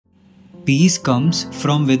Peace comes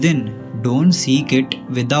from within, don't seek it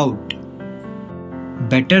without.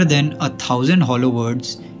 Better than 1,000 hollow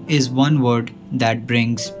words is one word that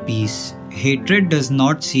brings peace. Hatred does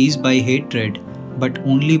not cease by hatred, but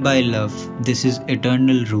only by love. This is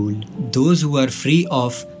eternal rule. Those who are free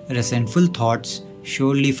of resentful thoughts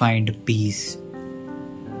surely find peace.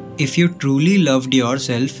 If you truly loved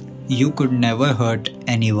yourself, you could never hurt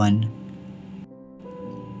anyone.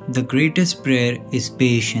 The greatest prayer is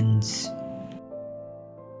patience.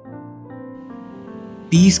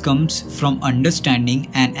 Peace comes from understanding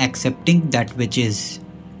and accepting that which is.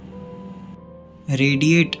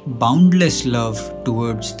 Radiate boundless love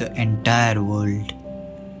towards the entire world.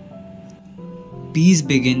 Peace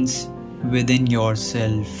begins within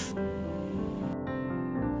yourself.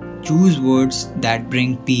 Choose words that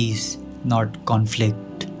bring peace, not conflict.